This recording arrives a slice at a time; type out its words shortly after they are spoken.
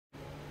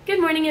Good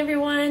morning,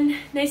 everyone.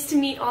 Nice to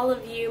meet all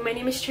of you. My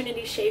name is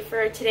Trinity.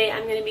 Today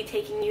I'm going to be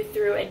taking you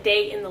through a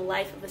day in the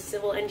life of a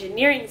civil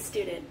engineering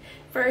student.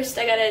 First,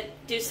 I gotta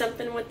do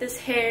something with this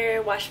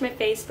hair, wash my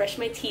face, brush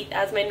my teeth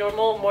as my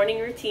normal morning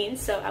routine,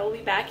 so I will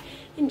be back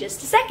in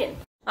just a second.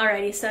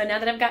 Alrighty, so now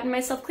that I've gotten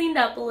myself cleaned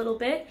up a little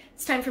bit,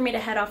 it's time for me to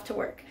head off to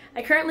work.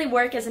 I currently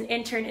work as an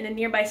intern in a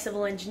nearby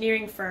civil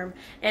engineering firm,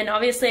 and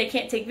obviously I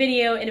can't take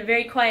video in a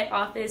very quiet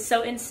office,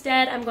 so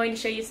instead I'm going to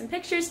show you some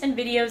pictures and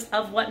videos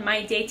of what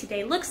my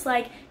day-to-day looks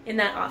like in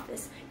that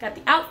office. Got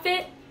the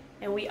outfit,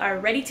 and we are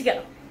ready to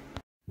go.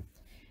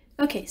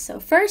 Okay, so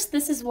first,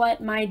 this is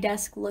what my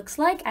desk looks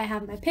like. I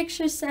have my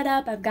pictures set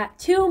up. I've got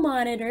two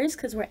monitors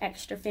because we're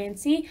extra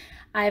fancy.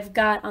 I've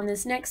got, on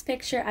this next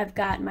picture, I've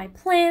got my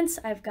plants,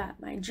 I've got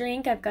my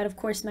drink, I've got, of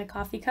course, my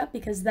coffee cup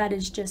because that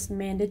is just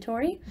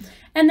mandatory.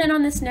 And then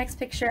on this next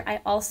picture, I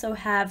also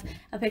have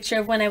a picture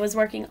of when I was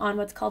working on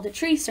what's called a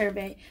tree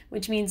survey,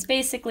 which means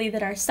basically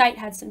that our site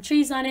had some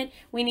trees on it.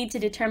 We need to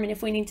determine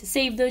if we need to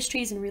save those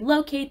trees and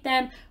relocate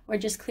them or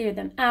just clear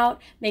them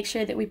out, make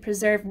sure that we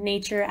preserve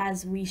nature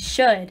as we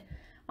should.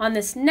 On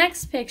this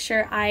next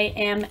picture, I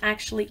am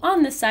actually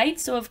on the site,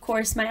 so of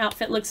course my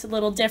outfit looks a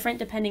little different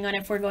depending on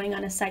if we're going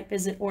on a site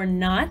visit or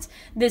not.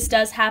 This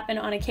does happen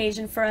on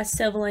occasion for us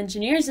civil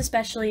engineers,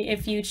 especially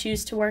if you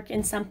choose to work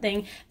in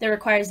something that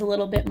requires a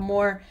little bit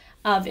more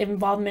of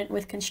involvement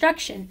with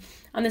construction.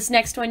 On this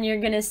next one, you're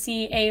going to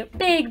see a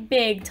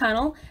big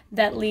tunnel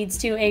that leads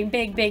to a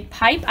big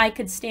pipe. I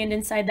could stand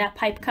inside that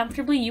pipe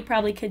comfortably. You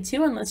probably could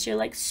too, unless you're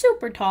like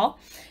super tall.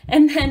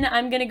 And then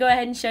I'm going to go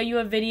ahead and show you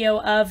a video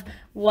of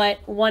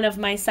what one of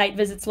my site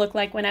visits looked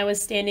like when I was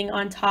standing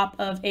on top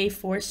of a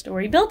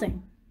 4-story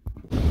building.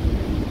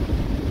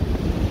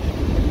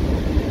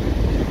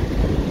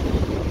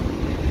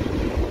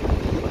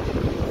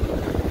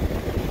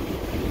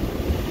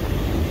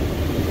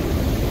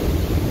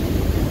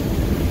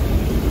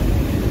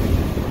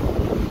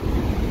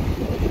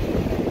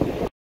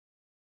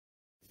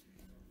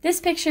 This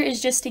picture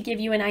is just to give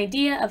you an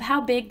idea of how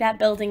big that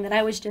building that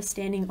I was just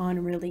standing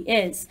on really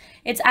is.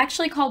 It's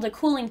actually called a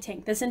cooling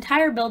tank. This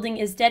entire building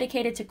is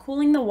dedicated to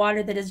cooling the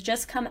water that has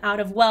just come out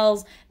of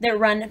wells that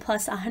run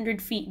plus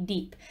 100 feet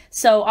deep.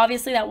 So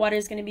obviously that water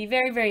is going to be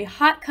very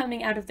hot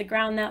coming out of the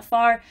ground that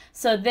far.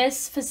 So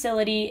this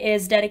facility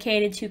is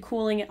dedicated to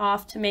cooling it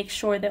off to make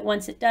sure that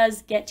once it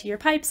does get to your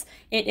pipes,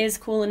 it is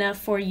cool enough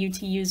for you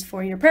to use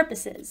for your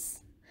purposes.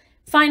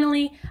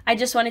 Finally, I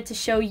just wanted to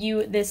show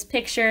you this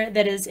picture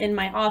that is in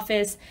my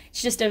office.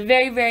 It's just a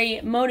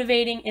very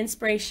motivating,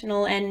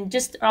 inspirational, and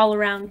just all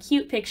around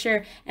cute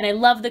picture, and I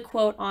love the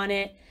quote on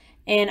it,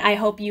 and I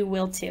hope you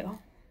will too.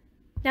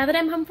 Now that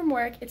I'm home from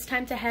work, it's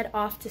time to head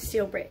off to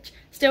SteelBridge.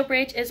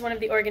 SteelBridge is one of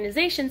the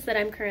organizations that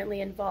I'm currently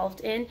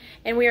involved in,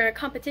 and we are a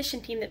competition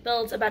team that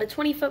builds about a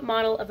 20-foot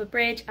model of a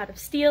bridge out of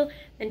steel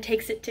and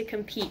takes it to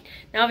compete.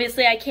 Now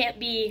obviously I can't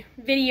be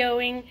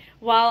videoing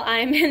while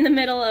I'm in the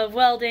middle of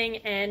welding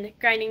and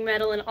grinding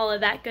metal and all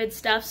of that good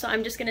stuff, so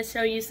I'm just going to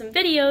show you some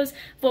videos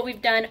of what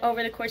we've done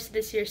over the course of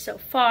this year so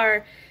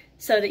far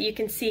so that you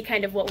can see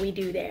kind of what we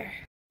do there.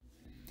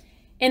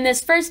 In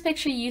this first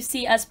picture, you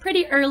see us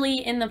pretty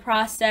early in the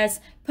process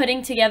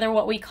putting together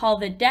what we call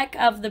the deck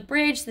of the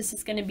bridge. This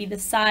is going to be the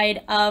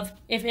side of,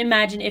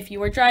 imagine if you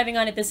were driving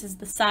on it, this is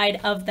the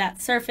side of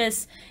that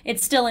surface.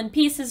 It's still in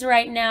pieces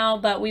right now,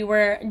 but we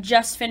were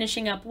just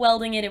finishing up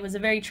welding it. It was a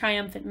very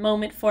triumphant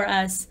moment for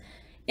us.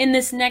 In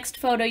this next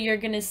photo, you're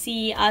going to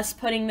see us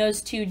putting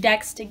those two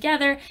decks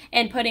together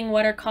and putting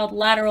what are called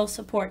lateral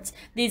supports.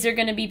 These are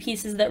going to be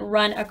pieces that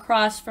run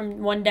across from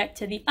one deck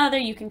to the other.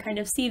 You can kind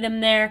of see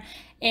them there,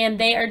 and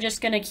they are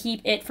just going to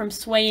keep it from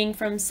swaying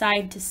from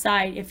side to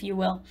side, if you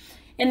will.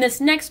 In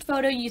this next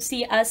photo, you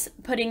see us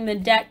putting the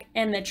deck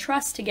and the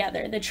truss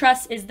together. The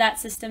truss is that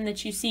system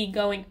that you see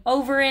going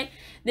over it.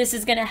 This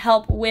is going to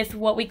help with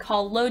what we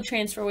call load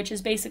transfer, which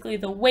is basically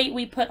the weight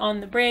we put on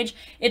the bridge.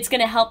 It's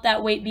going to help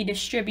that weight be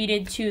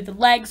distributed to the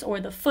legs, or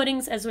the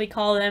footings as we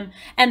call them,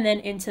 and then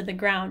into the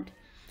ground.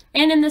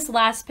 And in this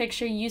last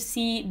picture, you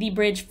see the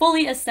bridge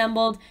fully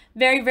assembled.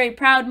 Very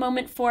proud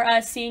moment for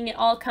us, seeing it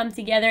all come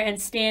together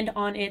and stand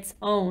on its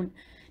own.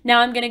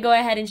 Now I'm going to go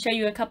ahead and show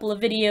you a couple of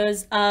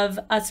videos of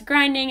us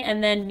grinding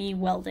and then me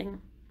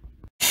welding.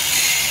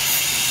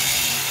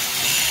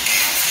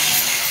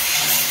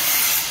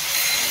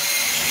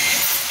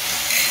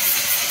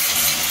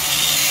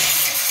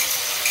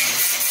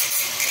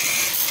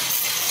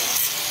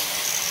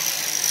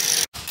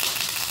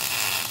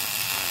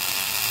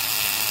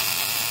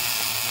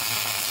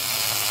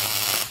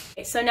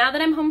 So now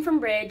that I'm home from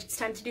bridge, it's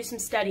time to do some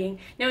studying.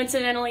 Now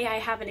incidentally, I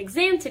have an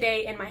exam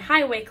today in my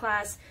highway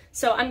class,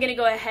 so I'm going to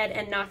go ahead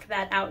and knock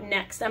that out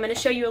next. I'm going to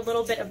show you a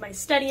little bit of my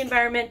study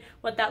environment,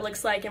 what that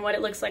looks like, and what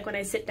it looks like when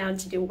I sit down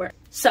to do work.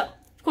 So,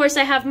 of course,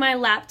 I have my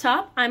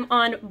laptop. I'm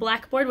on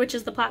Blackboard, which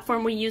is the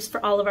platform we use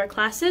for all of our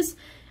classes.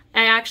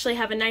 I actually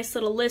have a nice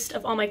little list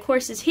of all my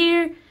courses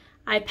here.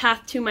 I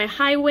path to my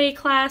highway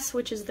class,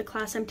 which is the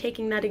class I'm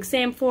taking that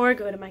exam for,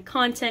 go to my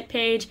content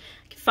page,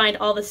 I can find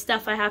all the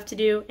stuff I have to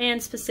do,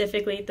 and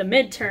specifically the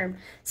midterm.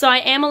 So I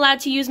am allowed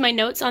to use my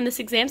notes on this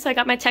exam, so I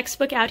got my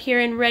textbook out here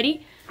and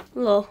ready. A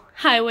little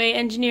highway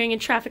engineering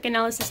and traffic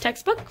analysis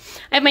textbook.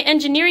 I have my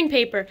engineering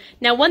paper.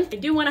 Now, one thing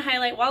I do want to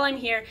highlight while I'm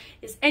here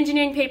is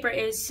engineering paper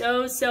is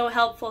so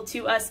helpful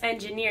to us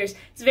engineers.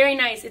 It's very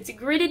nice. It's a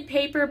gridded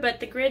paper, but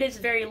the grid is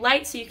very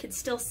light, so you can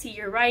still see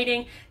your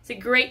writing. It's a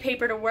great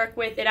paper to work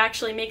with. It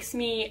actually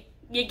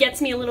it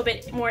gets me a little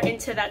bit more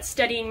into that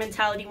studying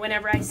mentality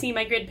whenever I see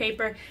my grid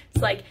paper.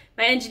 It's like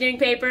my engineering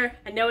paper,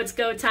 I know it's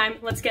go time,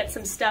 let's get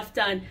some stuff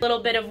done. A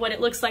little bit of what it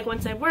looks like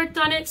once I've worked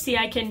on it. See,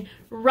 I can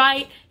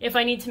write. If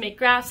I need to make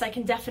graphs, I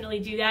can definitely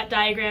do that,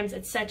 diagrams,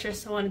 etc.,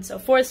 so on and so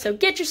forth. So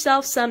get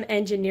yourself some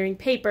engineering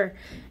paper.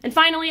 And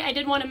finally, I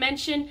did want to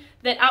mention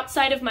that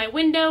outside of my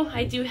window,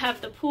 I do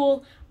have the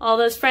pool, all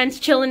those friends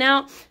chilling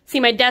out. See,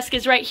 my desk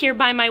is right here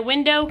by my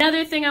window.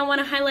 Another thing I want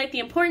to highlight the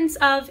importance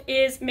of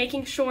is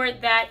making sure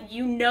that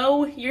you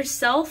know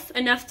yourself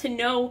enough to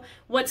know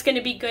what's going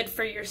to be good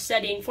for your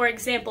studying. For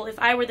example, if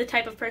I were the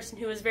type of person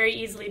who was very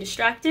easily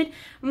distracted,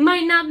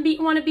 might not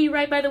want to be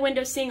right by the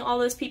window seeing all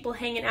those people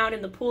hanging out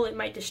in the pool. It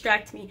might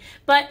distract me.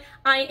 But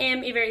I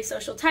am a very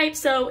social type,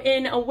 so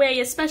in a way,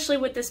 especially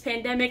with this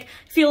pandemic,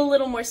 I feel a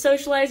little more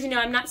socialized. You know,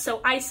 I'm not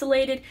so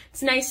isolated.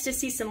 It's nice to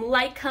see some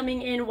light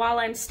coming in while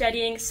I'm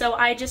studying, so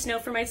I just know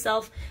for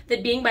myself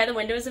that being by the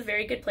window is a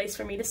very good place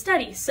for me to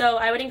study. So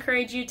I would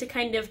encourage you to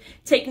kind of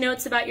take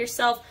notes about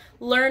yourself,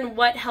 learn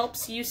what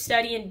helps you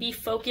study and be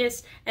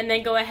focused, and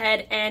then go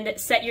ahead and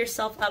set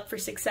yourself up for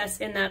success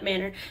in that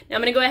manner. Now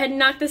I'm going to go ahead and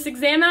knock this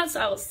exam out, so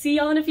I will see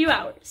y'all in a few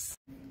hours.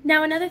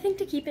 Now, another thing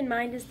to keep in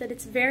mind is that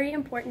it's very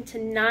important to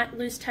not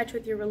lose touch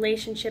with your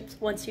relationships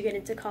once you get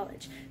into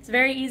college. It's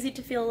very easy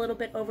to feel a little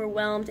bit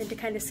overwhelmed and to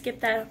kind of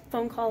skip that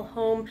phone call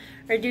home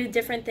or do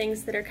different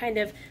things that are kind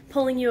of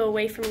pulling you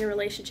away from your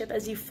relationship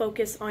as you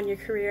focus on your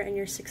career and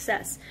your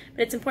success.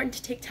 But it's important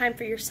to take time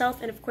for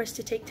yourself and, of course,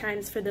 to take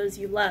times for those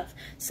you love.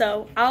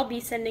 So I'll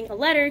be sending a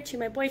letter to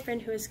my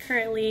boyfriend who is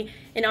currently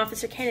in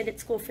officer candidate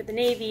school for the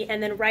Navy,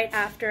 and then right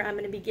after I'm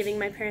going to be giving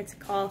my parents a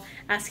call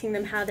asking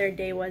them how their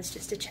day was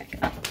just to check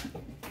up.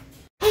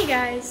 Hey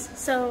guys,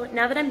 so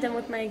now that I'm done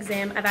with my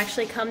exam, I've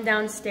actually come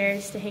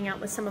downstairs to hang out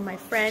with some of my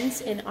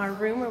friends in our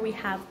room where we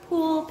have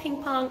pool,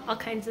 ping pong, all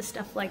kinds of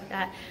stuff like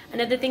that.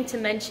 Another thing to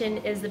mention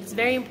is that it's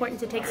very important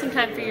to take some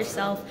time for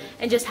yourself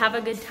and just have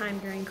a good time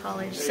during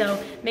college.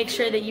 So make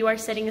sure that you are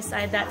setting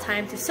aside that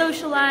time to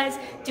socialize,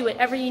 do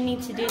whatever you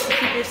need to do to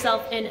keep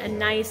yourself in a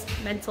nice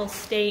mental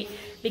state,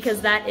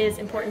 because that is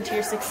important to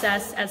your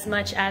success as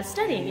much as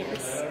studying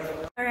is.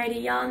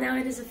 Alrighty y'all, now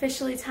it is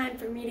officially time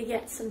for me to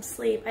get some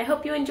sleep. I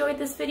hope you enjoyed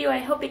this video. I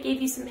hope it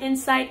gave you some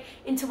insight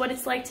into what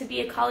it's like to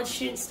be a college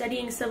student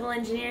studying civil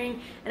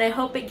engineering, and I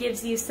hope it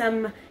gives you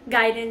some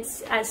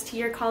guidance as to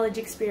your college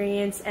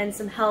experience and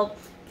some help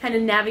kind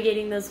of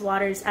navigating those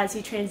waters as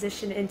you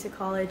transition into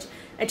college.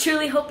 I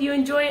truly hope you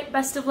enjoy it.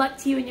 Best of luck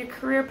to you in your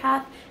career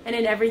path and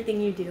in everything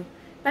you do.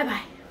 Bye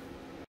bye.